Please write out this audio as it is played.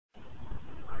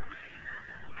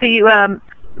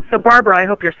So Barbara, I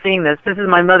hope you're seeing this. This is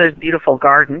my mother's beautiful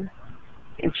garden,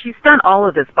 and she's done all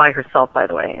of this by herself. By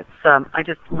the way, it's I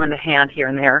just lend a hand here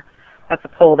and there. That's a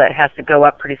pole that has to go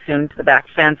up pretty soon to the back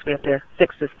fence. We have to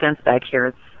fix this fence back here.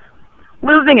 It's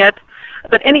losing it,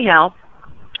 but anyhow,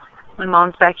 my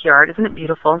mom's backyard. Isn't it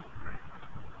beautiful?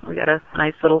 We got a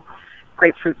nice little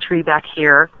grapefruit tree back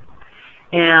here,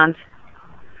 and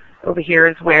over here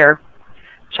is where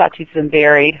Chachi's been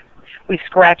buried. We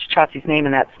scratched Chachi's name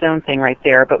in that stone thing right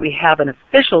there, but we have an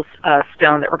official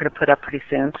stone that we're going to put up pretty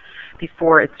soon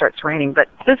before it starts raining. But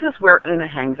this is where Una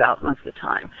hangs out most of the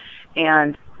time,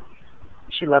 and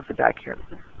she loves it back here.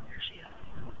 Here she is.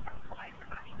 Quiet,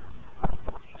 quiet.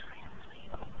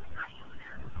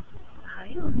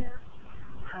 Hi, Una.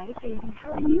 Hi, baby.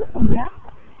 How are you, Una?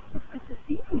 It's good to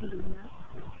see you, Una.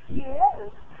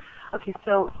 Yes. Okay,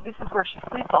 so this is where she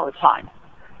sleeps all the time.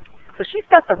 So she's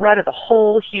got the rut of the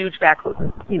whole huge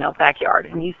backyard,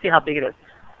 and you see how big it is.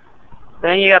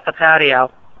 Then you got the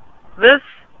patio. This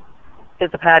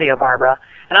is the patio, Barbara,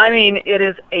 and I mean it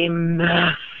is a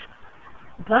mess.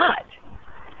 But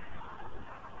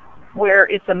where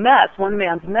it's a mess, one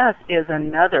man's mess is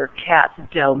another cat's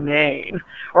domain,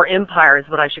 or empire is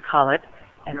what I should call it.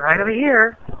 And right over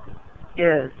here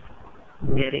is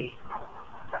Mitty.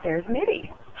 There's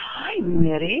Mitty. Hi,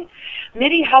 Mitty.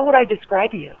 Mitty, how would I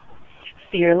describe you?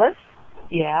 Fearless,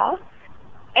 yeah.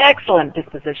 Excellent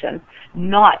disposition.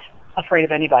 Not afraid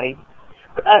of anybody.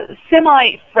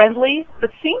 Semi-friendly,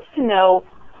 but seems to know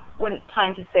when it's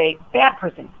time to say, bad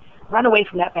person. Run away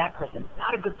from that bad person.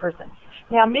 Not a good person.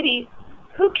 Now, Mitty,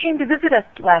 who came to visit us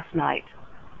last night?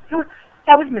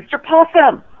 That was Mr.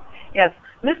 Possum. Yes,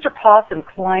 Mr. Possum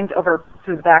climbed over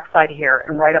through the backside here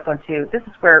and right up onto, this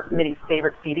is where Mitty's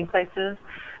favorite feeding place is.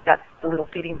 That's the little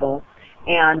feeding bowl.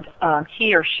 And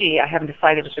he or she, I haven't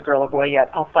decided if it's a girl or boy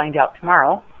yet, I'll find out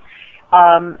tomorrow,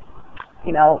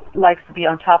 likes to be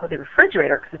on top of the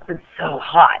refrigerator because it's been so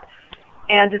hot.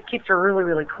 And just keeps her really,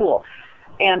 really cool.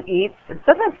 And eats, and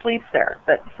sometimes sleeps there.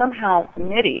 But somehow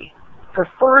Mitty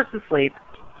prefers to sleep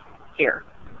here.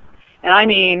 And I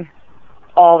mean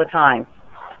all the time.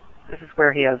 This is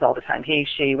where he is all the time. He,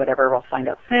 she, whatever, we'll find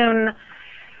out soon.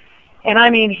 And I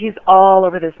mean, he's all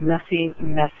over this messy,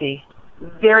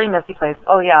 very messy place.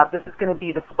 Oh yeah, this is going to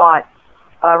be the spot.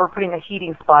 We're putting a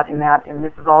heating spot in that, and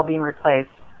this is all being replaced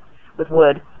with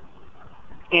wood.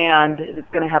 And it's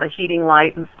going to have a heating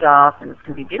light and stuff, and it's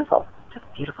going to be beautiful, just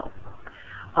beautiful,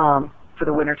 for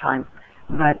the winter time.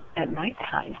 But at night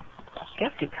time,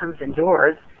 guess who comes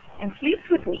indoors and sleeps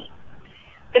with me?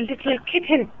 The little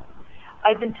kitten.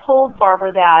 I've been told,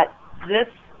 Barbara, that this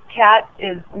cat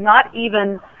is not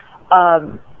even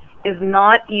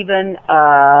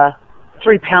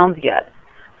 3 pounds yet.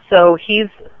 So he's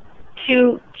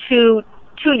too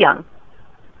young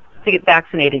to get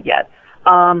vaccinated yet.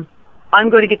 I'm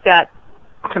going to get that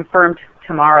confirmed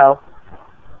tomorrow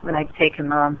when I take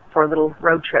him for a little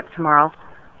road trip tomorrow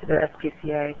to the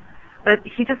SPCA. But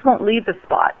he just won't leave the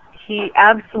spot. He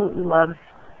absolutely loves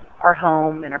our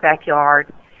home and our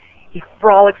backyard. He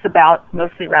frolics about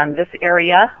mostly around this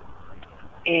area,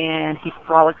 and he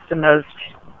frolics the most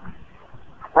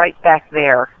right back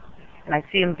there. And I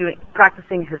see him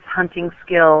practicing his hunting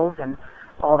skills and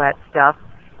all that stuff,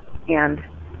 and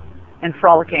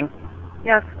frolicking.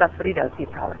 Yes, that's what he does. He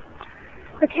frolics.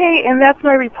 Okay, and that's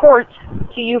my report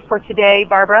to you for today,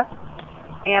 Barbara.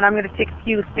 And I'm going to take a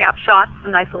few snapshots,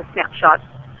 some nice little snapshots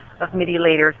of Mitty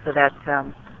later, so that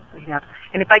we have.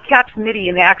 And if I catch Mitty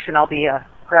in action, I'll be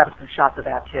grabbing some shots of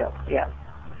that too. Yes.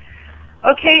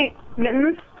 Okay,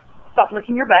 Mittens, stop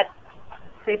licking your butt.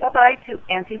 Say bye-bye to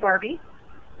Auntie Barbie.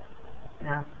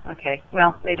 No? Okay.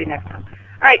 Well, maybe next time.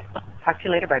 All right. Talk to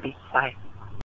you later, Barbie. Bye.